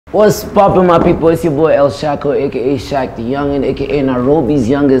What's poppin', my people? It's your boy El Shaqo, aka ShaqTheYungin, aka Nairobi's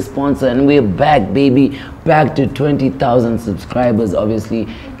youngest sponsor, and we're back, baby. Back to 20,000 subscribers, obviously.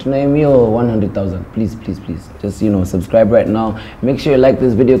 Tonight, 100,000. Please, please, please. Just, subscribe right now. Make sure you like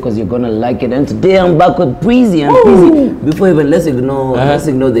this video because you're gonna like it. And today I'm back with Preezy. And Preezy, before even, let's ignore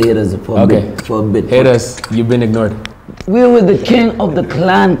the haters for a bit. Haters, you've been ignored. We're with the king of the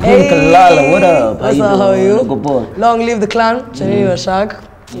clan, King Kalala. What up? What's up? How are you? Long live the clan. Chinese Shaq.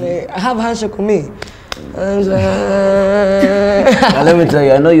 I have a handshake with me. Now, let me tell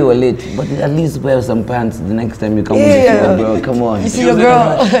you, I know you were late, but at least wear some pants the next time you come with your girl. Come on. You see your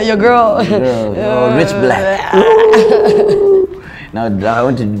girl, your girl. You're rich black. Now, I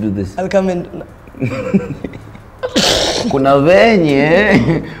want you to do this. I'll come in. Kuna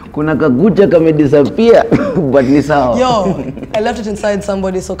venye, kuna kagucha kame disappear, but ni sawa. Yo, I left it inside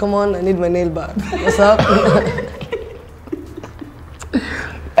somebody, so come on, I need my nail back. What's up?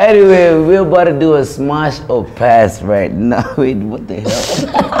 Anyway, we're about to do a smash or pass right now. Wait, what the hell?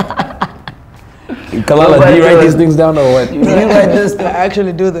 Kalala, do you write these things down or what? You write this I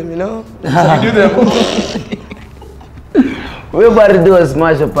actually do them, you know? You do them. We're about to do a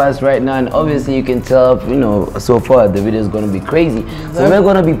smash or pass right now, and obviously you can tell, so far the video is going to be crazy. So we're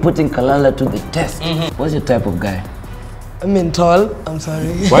going to be putting Kalala to the test. What's your type of guy? I mean tall, I'm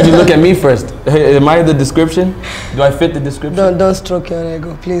sorry. Why'd you look at me first? Am I the description? Do I fit the description? Don't stroke your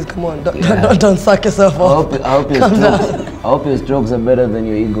ego, please, come on. Don't suck yourself off. I hope your strokes are better than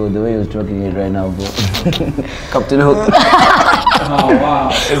your ego, the way you're stroking it right now, bro. Captain Hook. Oh,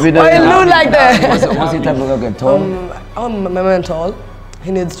 wow. If he Why you look like that? What's your type of guy? Tall? My man tall. He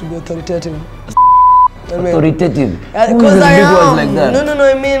needs to be authoritative. Authoritative? Because I am. Like that? No,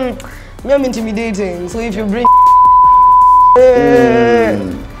 I mean, I'm intimidating. So if you bring I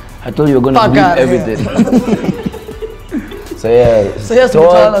told you we're gonna beat everything. So yeah. So he has to be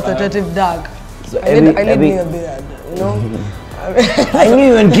tall, authoritative, dark. So I need me a beard, you know? I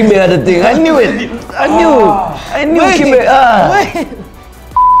knew when Kimbe had a thing. I knew it. I knew Kimbe.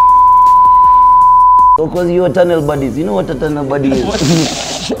 Because you're tunnel buddies. You know what a tunnel buddy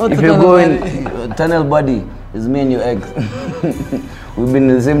is? If you're going tunnel buddy, it's me and your ex. We've been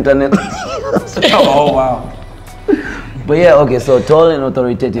in the same tunnel. Oh wow. But yeah, okay, so tall and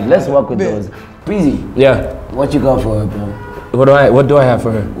authoritative. Let's work with those. Preezy. Yeah. What you got for her, bro? What do I have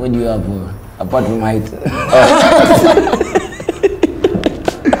for her? What do you have for her? Apart from height.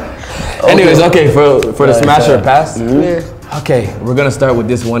 Anyways, okay, for the smash or pass. Yeah. Okay, we're gonna start with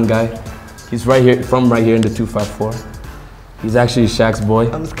this one guy. He's right here in the 254. He's actually Shaq's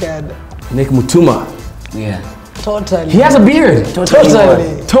boy. I'm scared. Nick Mutuma. Yeah. Totally. He has a beard.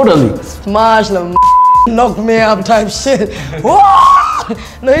 Totally. Smash them. Knock me up type shit.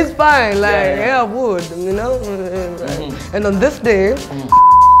 No, he's fine. Like, yeah, wood, you know? And on this day,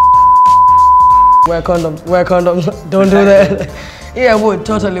 wear condoms. Don't do that. Yeah, would,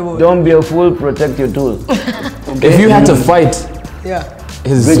 totally would. Don't be a fool, protect your tools. If you had to fight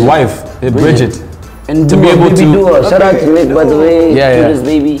his wife, Bridget, and to be able to shout out to Nick, by the way, this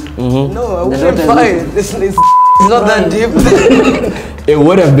baby. No, I wouldn't fight. It's not that deep. It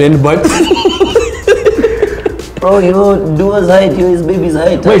would have been, but bro, you're Dua's height, you're his baby's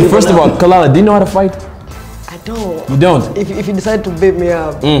height. Wait, first of all, Kalala, do you know how to fight? I don't. You don't? If you decide to beat me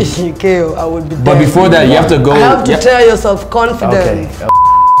up, you KO, I would be dead. But before that, you have to go. I have to tell yourself confident. Okay.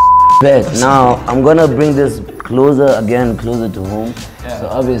 Bet. Now, I'm gonna bring this closer to home. Yeah. So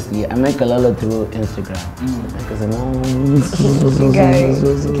obviously, I met Kalala through Instagram. Because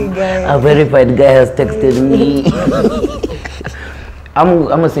a verified guy has texted me. I'm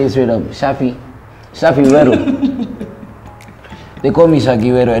gonna say straight up, Shafi Wero. They call me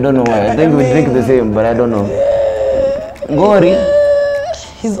Shaki Wero, I don't know why. I think we drink the same, but I don't know. Gori.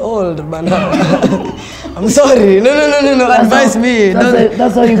 He's old, man. I'm sorry. No. Advise me.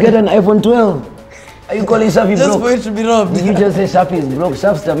 That's how you get an iPhone 12. Are you calling Shafi broke? Just for it to be robbed. Did you just say Shafi is broke?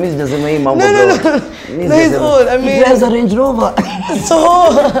 Shafi means doesn't mean Mambo No, he's old. I mean, he drives a Range Rover. So,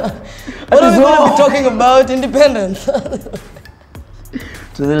 what are we going to be talking about? Independence.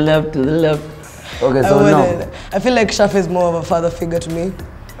 To the left. Okay, so no. I feel like Shafi is more of a father figure to me.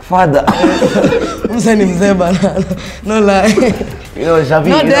 Father. I'm saying him Zeba. No lie. You know, Shafi.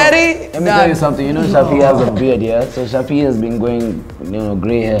 No, daddy. Let me tell you something. You know, Shafi has a beard, yeah? So Shafi has been going,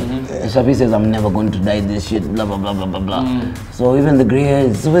 gray hair. And Shafi says, I'm never going to dye this shit, blah, blah, blah, blah, blah, blah. So even the gray hair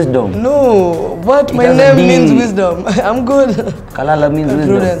is wisdom. No, what? My name means wisdom. I'm good. Kalala means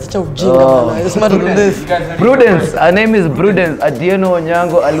wisdom. Prudence. Oh. It's smarter than this. Prudence. Her name is Prudence. Atieno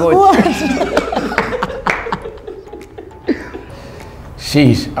Onyango Alwoch. What?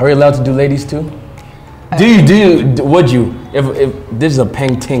 Sheesh. Are we allowed to do ladies too? Would you, if this is a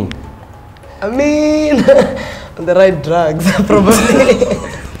painting? I mean, the right drugs, probably.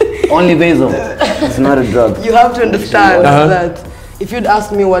 Only basil. It's not a drug. You have to understand that if you'd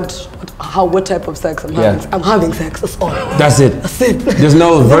ask me what type of sex I'm having, I'm having sex. That's all. That's it. That's it. There's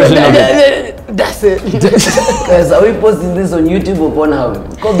no version of it. That's it. Guys, are we posting this on YouTube or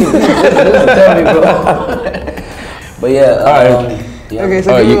Pornhub? Kobe, please tell me, bro. But yeah. All right. Yeah. Okay,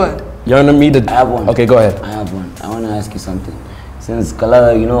 so give me one. You want me to? I have one. Okay, go ahead. I have one. I want to ask you something. Since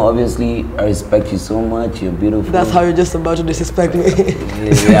Kalala, you know, obviously, I respect you so much. You're beautiful. That's how you're just about to disrespect me.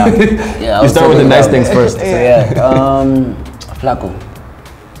 Yeah. You start with the nice things first. So yeah. Flaqo.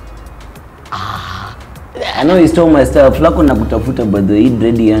 I know you stole my style. Flaqo nakutafuta, but the eat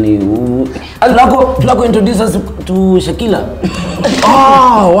ready yani. Flaqo introduced us to Shakila.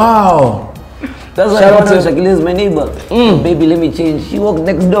 Oh wow. That's why I want to know Shakila is my neighbor. Baby, let me change. She walks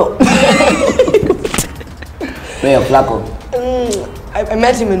next door. Yeah, Flaqo. I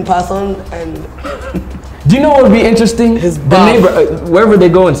met him in person and... Do you know what would be interesting? His the neighbor, wherever they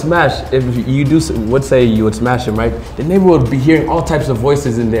go and smash, if you do, let's say you would smash him, right? The neighbor would be hearing all types of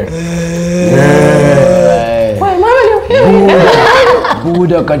voices in there.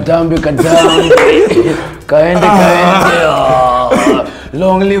 Buddha, katambi, kaende,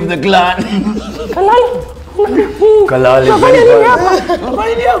 long live the clan. Kalala is very fun.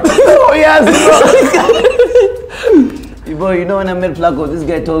 Oh yes, bro. Bro, you know when I met Flaqo, this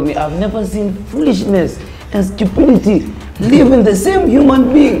guy told me, I've never seen foolishness and stupidity live in the same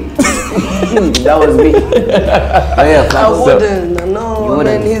human being. That was me. Oh yeah, Flaqo. I wouldn't, no,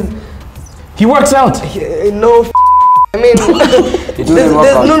 I mean, he works out. No, I mean,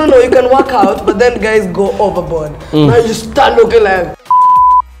 no, you can work out, but then guys go overboard. Now you stand looking like,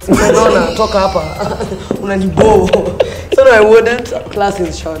 talk up, unanibo. So no, I wouldn't. Class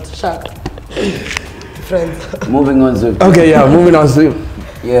is short, Shaq. Friends. Moving on, Swift. Okay, yeah, moving on, Swift.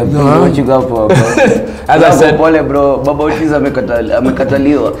 Yeah, what you got for, bro? As I said, pole, bro, Baba Otis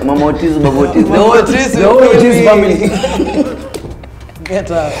amekataliwa. Mama Otis, Baba Otis. The Otis family.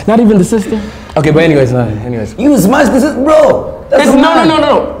 Get out. Not even the sister? Okay, but anyways. You smashed this, bro. That's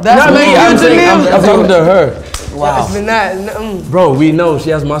no. That's not me. me. I'm talking to her. Wow. It's been nice. Bro, we know she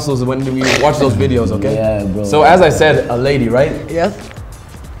has muscles when we watch those videos, okay? Yeah, bro. So as I said, a lady, right? Yes.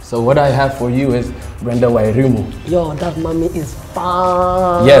 So what I have for you is Brenda wairimu. Yo, that mommy is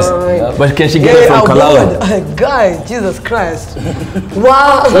fine. Yes, but can she get it from Kalala? Guy, Jesus Christ.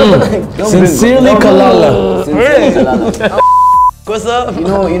 Wow. Sincerely Kalala. Sincerely Kalala. What's up?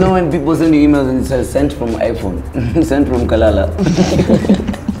 You know when people send you emails and it says sent from iPhone, sent from Kalala.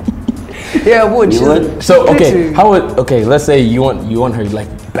 Yeah, I would. You would? So okay, let's say you want her like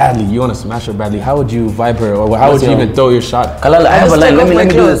badly, you want to smash her badly. How would you vibe her, or how would you even throw your shot? Kalala, I have a line. Let me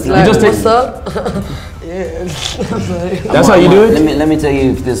do this. Like, you just take. What's up? Yeah. That's how you do it. Let me tell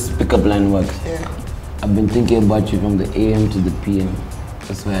you if this pickup line works. Yeah. I've been thinking about you from the AM to the PM.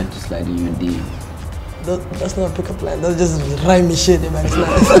 That's why I had to slide in your DM. That's not a pickup line. That's just rhymey shit, man. It's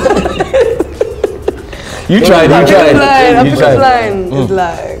nice. You tried. A pickup line is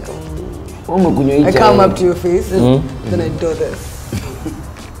like. I come up to your face, then I do this.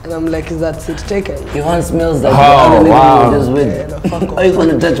 And I'm like, is that seat taken? Your hand smells like wow. just with. Are you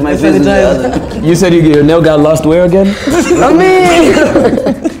gonna touch my face with the other? You said your nail got lost where again? I mean.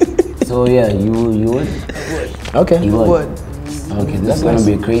 So yeah, you would? Okay. You would. Okay, this is gonna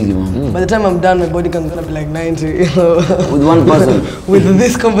be a crazy one. By the time I'm done, my body count's gonna be like 90, you know. With one person. With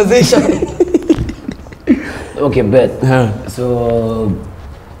this conversation. Okay, bet. So,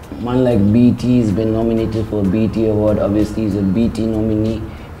 man like BT has been nominated for a BT award. Obviously, he's a BT nominee.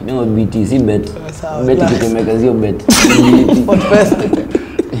 You know what BT is? He bet. That's how Bet you can make us your bet. What first?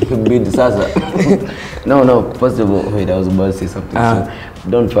 Beat Sasa. No. First of all, wait, I was about to say something. So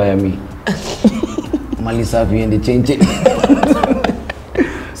don't fire me. Malisafi and the change it.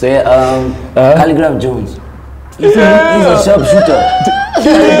 So yeah, Khaligraph Jones. He's a sharpshooter.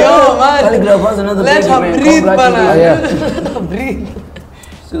 Yo, man. Khaligraph has another Let baby, her man. breathe, man. Congratulations. Let her breathe.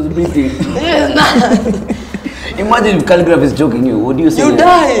 She was breathing. Imagine if Khaligraph is joking you. What do you say? You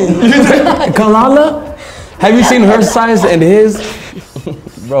die. Kalala? Have you seen her size and his?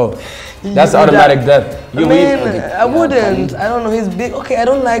 Bro, that's automatic death. I wouldn't. I don't know. He's big. Okay, I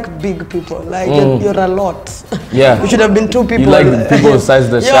don't like big people. Like you're a lot. Yeah. We should have been two people. You like people size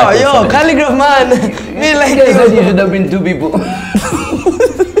the Shaq. Yo, Khaligraph man. Me like you said you should have been two people.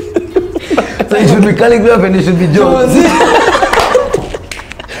 So it should be Khaligraph and it should be Jones.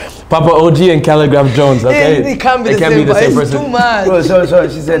 Papa OG and Khaligraph Jones, okay? It can't be the same person. It's too much. Bro, sorry.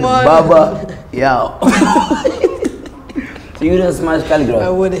 She said, Baba, yeah. So you don't smash Khaligraph? I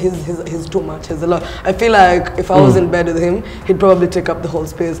would. He's too much. He's a lot. I feel like if I was in bed with him, he'd probably take up the whole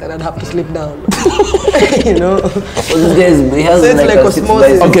space, and I'd have to sleep down. You know. Well, this guy he has So it's like a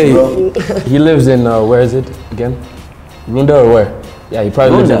osmosis. 6x6, Okay, bro. he lives in, where is it again? Runda or where? Yeah, he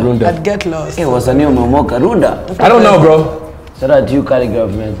probably lives in Runda. I'd get lost. Hey, what's the name of Mocha? Runda. I don't know, bro. Shout out to you,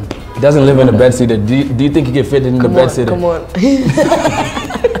 Khaligraph, man. He doesn't live in a bedsitter. Do you think he can fit in the bedsitter? Come on.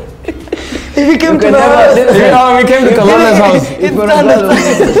 If he came to can my never- house, Yeah, we came to Kalala's house. it's done.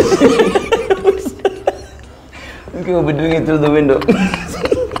 Okay, we'll be doing it through the window.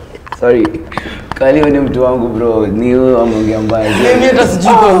 Sorry. Kali wani mtu wangu bro. Ni huyo ameongea mbaya. Mimi hata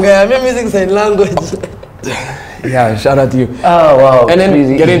sijui kuongea. Mimi using sign language. Yeah, shout out to you. Oh, wow. And then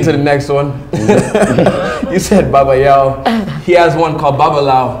Preezy. get into the next one. You said Baba Yao. He has one called Baba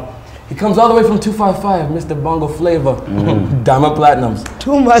Lao. He comes all the way from 255, Mr. Bongo Flavor. Diamond Platinums.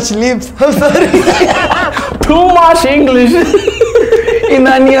 Too much lips. I'm sorry. Too much English. In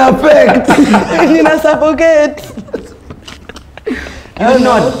any effect. In a suffocate. You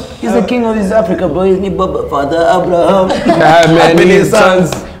know, he's the king of East Africa, bro. He's my Baba, Father Abraham. Had many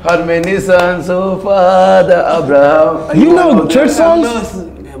sons. Had many sons, oh Father Abraham. You know church songs?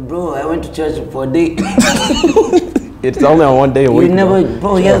 Yeah, bro, I went to church for a day. It's only on one day a You week. never,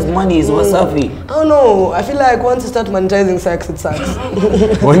 bro, he has money, he's Wasafi. I don't know. I feel like once you start monetizing sex, it sucks.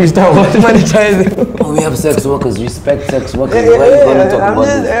 When you start watching. Monetizing. Oh, we have sex workers, respect sex workers. Why are you going to talk I'm about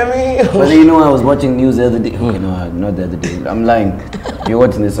just, this? I mean, But you know, I was watching news the other day. Okay, no, not the other day. I'm lying. If you're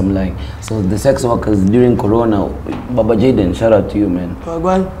watching this, I'm lying. So the sex workers during Corona, Baba Jaden, shout out to you, man.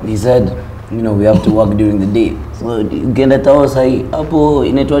 He said, you know, we have to work during the day. So ukienda tao sahi hapo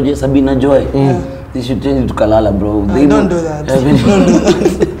inaitwaje Sabina Joy. They should change it to Kalala, bro. They don't do that. Don't do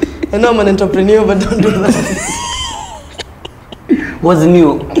that. I know I'm an entrepreneur, but don't do that. What's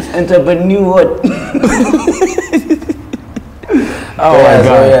new? Entrepreneur what? Oh my God.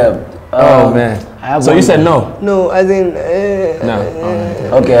 So, yeah. Oh man. So you said no? No, as in. No.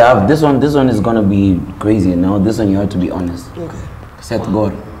 Okay, I have this one. This one is gonna be crazy. Now this one you have to be honest. Okay. Seth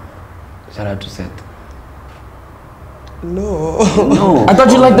God. Shout out to Seth. No. No. I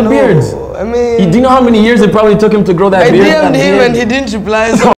thought you liked the beards. I mean. Do you know how many years it probably took him to grow that I beard? DM'd him and he didn't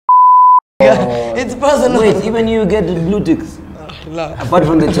reply. So it's personal. Wait, even you get the blue ticks. Relax. Apart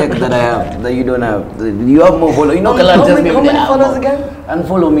from the check that I have, that you don't have, you have more follow. You know, Kalala tells me, How many followers again?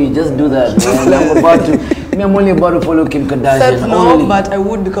 unfollow me, just do that. Man. I'm about to, I'm only about to follow Kim Kardashian. Seth, no, only. but I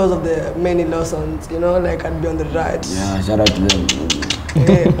would because of the many lawsuits, you know, like I'd be on the right. Yeah, shout out to them.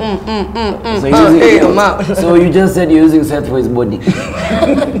 Hey, So you just said you're using Seth for his body.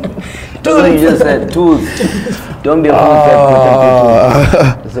 So you just said tools. Don't be a fool,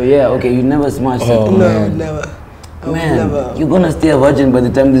 Seth. So yeah, okay, you never smashed Seth. No, never. Man, never. you're gonna stay a virgin by the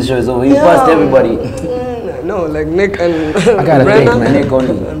time this show is over. You passed everybody. No, like Nick and I gotta Brenda. think, man. Nick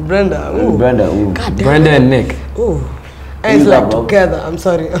only. And Brenda. Ooh. Brenda, ooh. God damn. Brenda and Nick. Ooh. Who And it's you like got, bro? together. I'm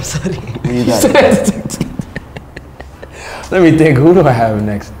sorry. Who you got? Let me think. Who do I have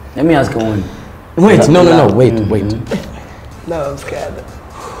next? Let me ask you one. Wait, no. Wait. No, I'm scared.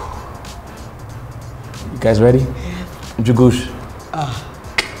 You guys ready? Jugush.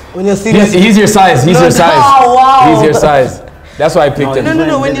 When you're serious. He's your size. He's your size. Oh, wow. He's your size. That's why I picked him.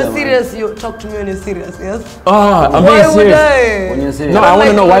 No. When you're Man. serious, you talk to me when you're serious, yes? I'm Why being would serious. When I? you're serious. No, I want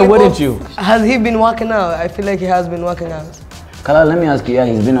to know, why Like, wouldn't you? Has he been working out? I feel like he has been working out. Kalala, let me ask you. Yeah,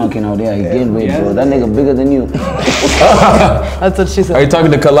 he's been working out there. He gained weight, bro. That nigga bigger than you. That's what she said. Are you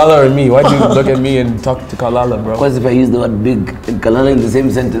talking to Kalala or me? Why'd you look at me and talk to Kalala, bro? Because if I use the word big and Kalala in the same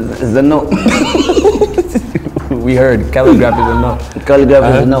sentence, it's a no. We heard. Khaligraph is a no. Khaligraph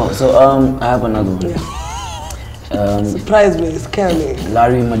is a no. So I have another one. Surprise me, scare me.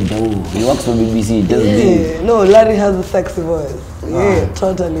 Larry Majbou. He works for BBC. Just did. Yeah. No, Larry has a sexy voice. Yeah,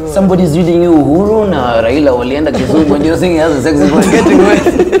 totally. Somebody's reading you Uhuru na Raila walienda Kisumu and you're saying he has a sexy voice.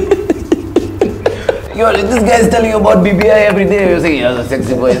 Yo, this guy is telling you about BBI every day. You're saying he has a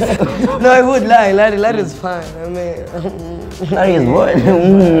sexy voice. No, I would lie. Larry is fine. I mean, Larry is what?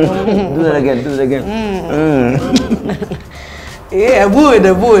 Do that again. yeah, I would.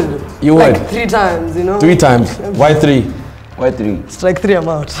 You like would? 3 times, you know? 3 times. Why 3? Why 3? It's like 3 I'm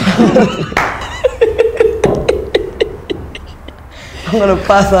out. I'm gonna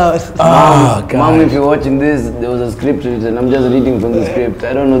pass out. Oh, God. Mom, if you're watching this, there was a script written. I'm just reading from the script.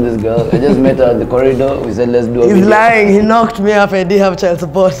 I don't know this girl. I just met her at the corridor. We said, let's do a He's video. lying. He knocked me up. I did have child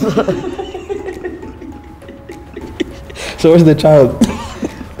support. So where's the child?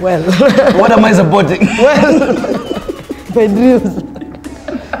 Well, What am I supporting? my dreams.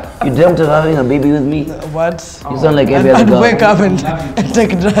 You dreamt of having a baby with me? What? You sound like every other I'd girl. wake up and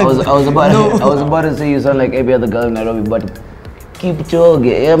take drugs. I was about to say you sound like every other girl in Nairobi, but Kipchoge.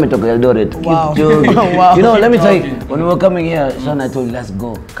 Yeah, me talk Eldoret. Wow. Kipchoge. Wow. You know, let me tell you, when we were coming here, Sean, I told you, let's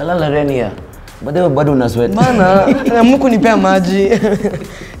go. Kalala ran here. But they were bado na sweat. Mana, na muku nipea maji.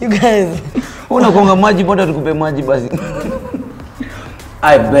 You guys. Unakonga maji, bado tukupe maji basi.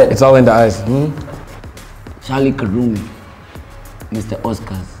 I bet. It's all in the eyes. Charlie Karumi. Mr.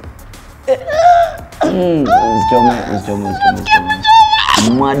 Oscars.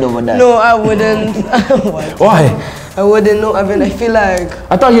 Mad over that. No, I wouldn't. Why? I wouldn't know. I mean, I feel like...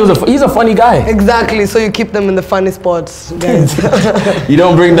 I thought he's a funny guy. Exactly, so you keep them in the funny spots, guys. You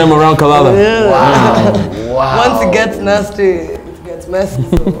don't bring them around Kalala. Yeah. Wow. Once it gets nasty, it gets messy.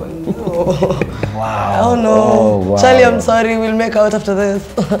 So, no. Wow. I don't know. Oh, wow. Charlie, I'm sorry. We'll make out after this.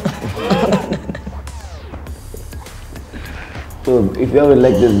 So, if you haven't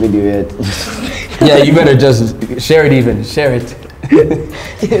liked this video yet, Yeah, you better just share it even. Share it. You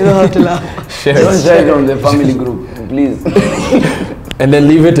don't have to laugh. Share don't it. share it on the family group, please. And then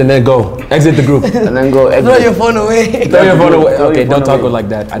leave it and then go. Exit the group. And then go exit. Throw your phone away. Throw your phone away. Throw your Okay, phone don't talk away. like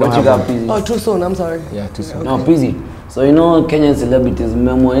that. I don't What you have got, one. Peasy? Oh, too soon. I'm sorry. Yeah, too soon. No, Peasy. So you know Kenyan celebrities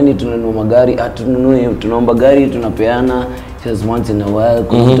memo any tunanunua magari, atununue tunaomba gari tunapeana just once in a while.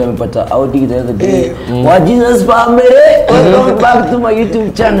 Kukuta amepata Audi the other day. What Jesus family? Welcome back to my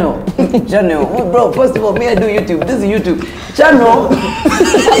YouTube channel. Oh, bro, first of all, me I do YouTube. This is YouTube channel.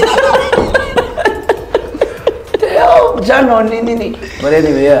 Channel nini. But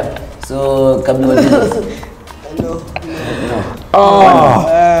anyway, yeah. So Kabila Jesus. No. Oh.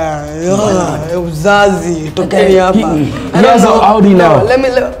 Uzazi, tokeni hapa. He has an Audi now.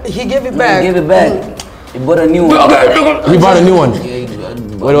 He gave it back. He gave it back. He bought a new one. He bought a new one.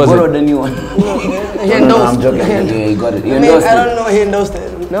 What was borrowed it? a new one. He endorsed. I'm joking. Yeah, he got it. He I mean, endorsed I it. don't know. He endorsed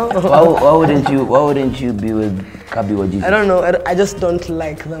it. No. Why wouldn't you be with Kabi or Jesus? I don't know. I just don't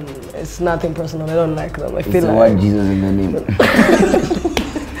like them. It's nothing personal. I don't like them. I It's feel the like word Jesus in the name.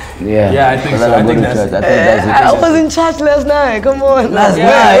 Yeah. Yeah, I think so. I think that's it. I think that's it. I was in church last night. Come on. Last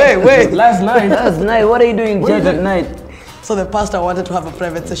night? Wait. Last night. Last night, what are you doing in church at night? So the pastor wanted to have a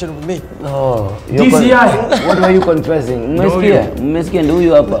private session with me. Oh, DCI. What were you confessing? Meskia, do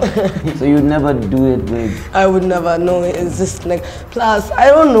you up? So you'd never do it with... I would never know. It's just like, plus, I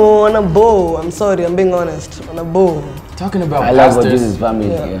don't know, on a bow. I'm sorry, I'm being honest. On a bow. Talking about I love what pastors. Jesus family.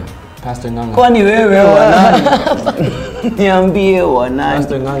 Yeah. Pastor Nganga. Kwani wewe wanani? Niambie wanani?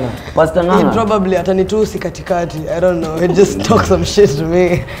 Pastor Nganga. Pastor He Nganga. probably atanitusi katikati. I don't know. He just talk some shit to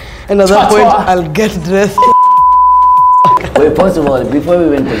me. And at that point, I'll get dressed. Wait, first of all, before we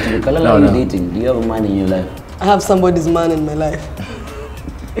went to Kalala, No, are you no. dating? Do you have a man in your life? I have somebody's man in my life.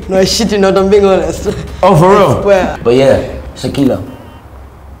 No, I shit you not, I'm being honest. Oh, for real? Where? But yeah, Shakila.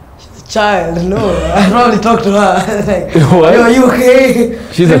 Child, no. I probably talk to her. Like, What? yo, are you okay?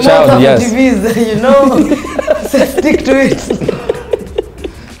 She's a Remote child, off the yes. TVs, you know? So stick to it.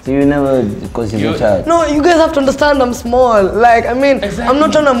 So you never, because she's a child. No, you guys have to understand I'm small. Like, I mean, I'm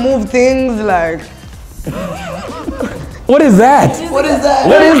not trying to move things like... What is that? What is that?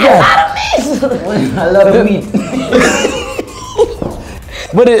 What is that? A lot of meat.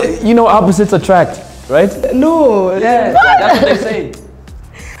 But you know, opposites attract, right? No. Yeah, that's what they say.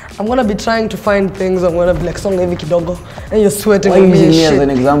 I'm gonna be trying to find things. I'm gonna be like, song hivi kidogo, and you're sweating Why on you me and using me as an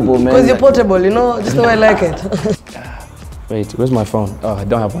shit. example, man? Because you're portable, you know, just the way I like it. Wait, where's my phone? Oh, I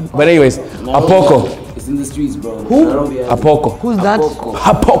don't have one. But anyways, Apoko. It's in the streets, bro. Apoko. Who's that?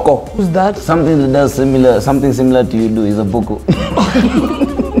 Apoko. Who's that? Something that does something similar to you do is a boko.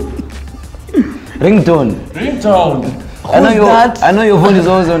 Ringtone. I know your phone is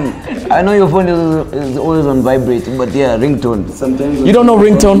always on. I know your phone is always on vibrate, but yeah, ringtone. Sometimes. You don't know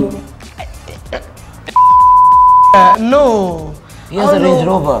ringtone? No. He has a Range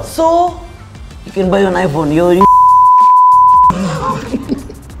Rover. So? You can buy an iPhone.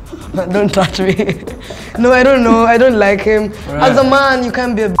 Don't touch me. No, I don't know. I don't like him. As a man, you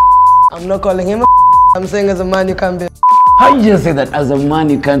can't be a I'm not calling him a I'm saying as a man, you can't be a How you just say that? As a man,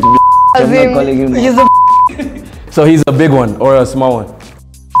 you can't be. As I'm in, not calling him. he's a So he's a big one or a small one?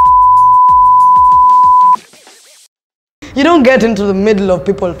 You don't get into the middle of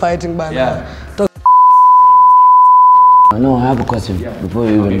people fighting by now. No, I have a question before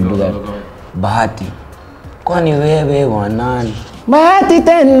we even do that. Bahati. Kwani wewe wanani? Bahati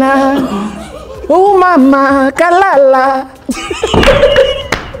tena. Mama Kalala.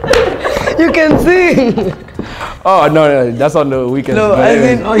 You can sing. Oh no, that's on the weekend. No, I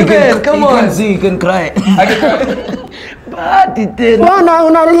mean, you can, come on. You can see, you can cry. I can cry. Bahati tena.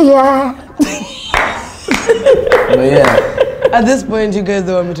 But yeah. At this point, you guys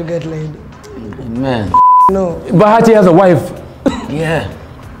don't want me to get laid. Man. No. Bahati has a wife. Yeah.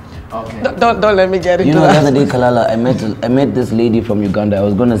 Okay. Don't let me get into You know, the that. other day, Kalala, I met this lady from Uganda. I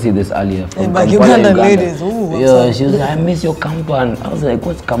was gonna see this earlier. From But Kampala, Uganda ladies, ooh, what's yeah, up? she was like, I miss your kampan. I was like,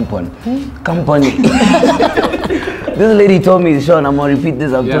 what's kampan? Company. This lady told me, Sean, I'm gonna repeat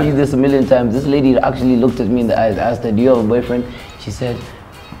this. I've told you this a million times. This lady actually looked at me in the eyes. I asked her, do you have a boyfriend? She said,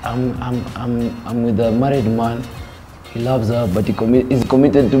 I'm with a married man. He loves her, but he's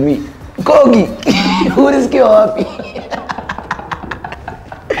committed to me. Kogi, who is happy?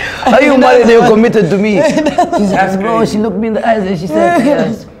 Are you married and you're committed to me? She said, bro, she looked me in the eyes and she said,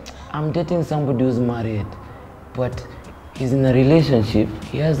 yes, I'm dating somebody who's married, but he's in a relationship.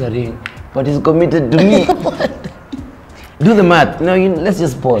 He has a ring, but he's committed to me. Do the math. No, let's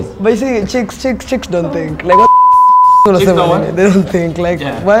just pause. But you see, chicks don't think. Like, what? Chicks don't what? They don't think. Like,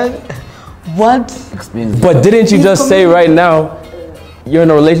 what? Explain. But didn't you just say right now you're in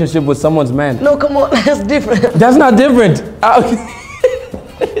a relationship with someone's man? No, come on, that's different. That's not different.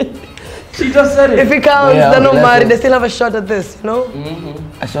 She just said it. If it counts, Yeah, they're okay, not married. it. They still have a shot at this, you know?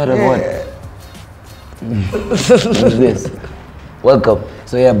 I shot at what? What's this? Welcome.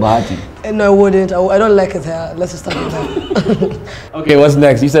 So yeah, Bahati. No, I wouldn't. I don't like his hair. Let's just start with that. Okay, what's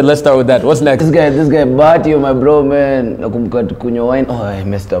next? You said let's start with that. What's next? This guy, Bahati, you're my bro, man. Nakumbuka tukunywa wine. Oh, I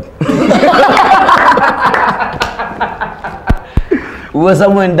messed up. We were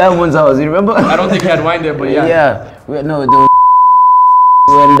somewhere in Diamond's house, you remember? I don't think he had wine there, but yeah. Yeah. We were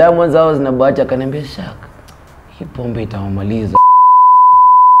in Diamond's house na Bahati akaniambia, Shaq, hii pombe itamaliza.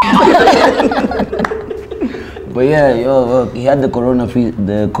 But yeah, he had the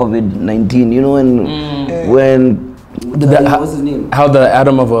the COVID-19, you know, when what's his name? How the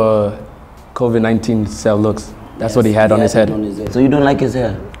atom of a COVID-19 cell looks. That's what he had on his head. So you don't like his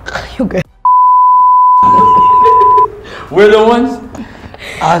hair? You guys. We're the ones?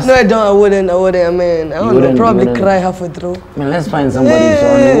 No, I don't. I wouldn't. I mean, I don't know. Probably cry halfway through. Man, let's find somebody,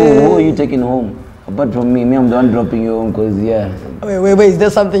 Sean. Who are you taking home? Apart from me, I'm the one dropping you home because, yeah. Wait. Is there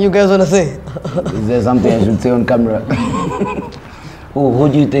something you guys want to say? Is there something I should say on camera? Who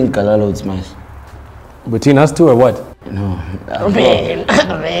do you think Kalala would smash? Between us two or what? No. Man.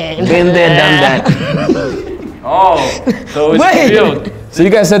 Been there, done that. Oh, so it's real. So you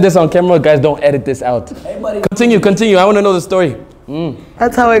guys said this on camera, guys, don't edit this out. Continue. I want to know the story.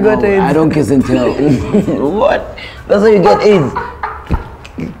 That's how I got AIDS. I don't kiss and tell. What? That's how you get AIDS.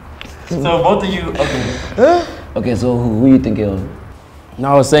 So both of you, okay. Okay, so who you think of?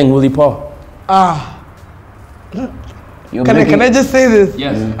 Now I was saying Willie Paul. Can I just say this?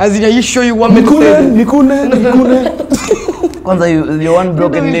 Yes. As in, are you sure you want me to say this? Kwanza you one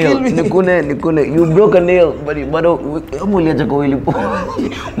broken will nail. kill me. Nikune. You broke a nail, but uliacha kwa Willy Paul.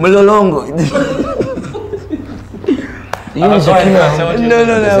 Mlolongo. You No,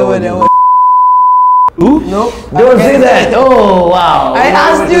 I wouldn't. Who? No. Don't say that. Oh wow. I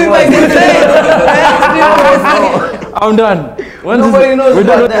asked you if I can say it. I'm done. Nobody knows We're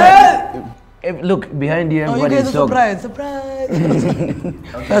done about with that. Look behind you, Oh, you everybody guys is are shocked. surprised.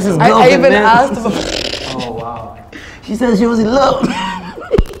 That's his I girlfriend, even man. asked about. Oh wow. She said she was in love.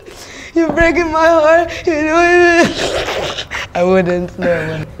 You're breaking my heart. I wouldn't. No,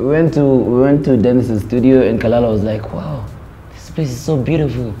 I wouldn't. We went to Dennis's studio and Kalala was like, wow, this place is so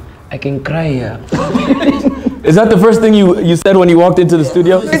beautiful. I can cry here. Is that the first thing you said when you walked into the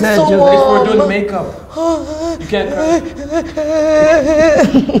studio? It's said so just- warm. We're doing makeup. You can't cry.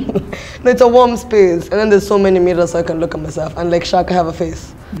 No, it's a warm space, and then there's so many mirrors so I can look at myself. And like Shaq, I have a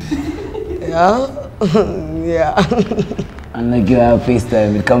face. Yeah, yeah. And like you have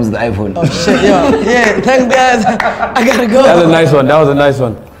FaceTime, it comes with the iPhone. Oh shit, yeah. Thanks guys. I gotta go. That was a nice one. That was a nice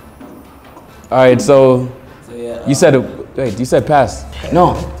one. All right, so you said you said pass.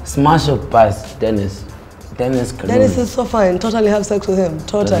 No, smash up past Dennis. Dennis is so fine. Totally have sex with him.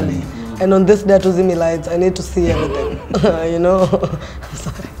 Totally. And on this day to Zimi lights, I need to see everything. You know. I'm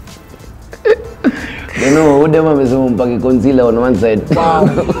sorry. You know, who them amesema mpake concealer on one side. Wow.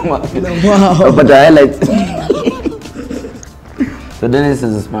 But the highlights. So Dennis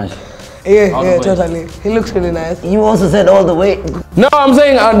is a smash. Yeah, totally. He looks really nice. You also said all the way. No, I'm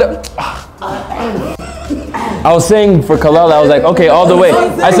saying I was saying for Kalala, I was like, okay, all the way.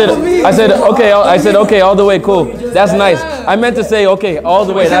 I said okay, all the way, cool. That's nice. I meant to say okay, all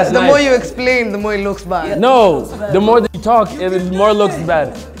the way. That's The nice. more you explain, the more it looks bad. No, the more that you talk, the more looks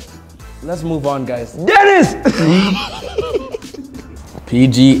bad. Let's move on, guys. Dennis!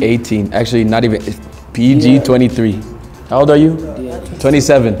 PG-18. Actually, not even. It's PG-23. How old are you?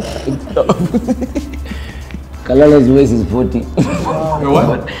 27. Kalala's voice is 40.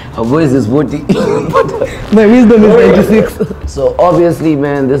 What? Her voice is 40. My wisdom is 96. So obviously,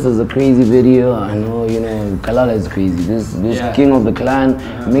 man, this is a crazy video. I know, you know, Kalala is crazy. This king of the clan.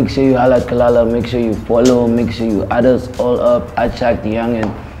 Make sure you highlight Kalala. Make sure you follow. Make sure you add us all up at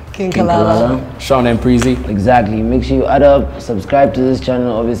ShaqTheYungin. King Kalala. Sean Preezy. Exactly. Make sure you add up. Subscribe to this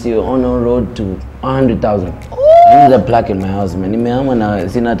channel. Obviously, we're on our road to 100,000. I need a plaque in my house, man. I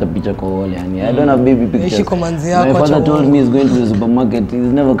don't have baby pictures. My father told me he's going to the supermarket.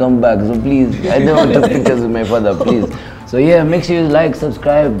 He's never come back. So please, I don't want to take pictures with my father, please. So yeah, make sure you like,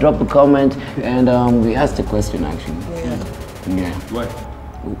 subscribe, drop a comment, and we asked a question actually. Yeah. What?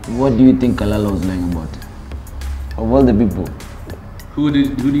 What do you think Kalala was lying about? Of all the people, Who do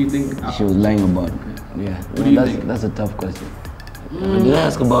you think? she was lying about? Yeah. Who do you think? That's a tough question. When you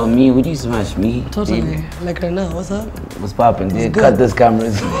ask about me, would you smash me? Totally. Like right now, what's up? What's poppin'? Cut this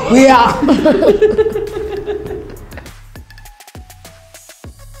cameras. We are.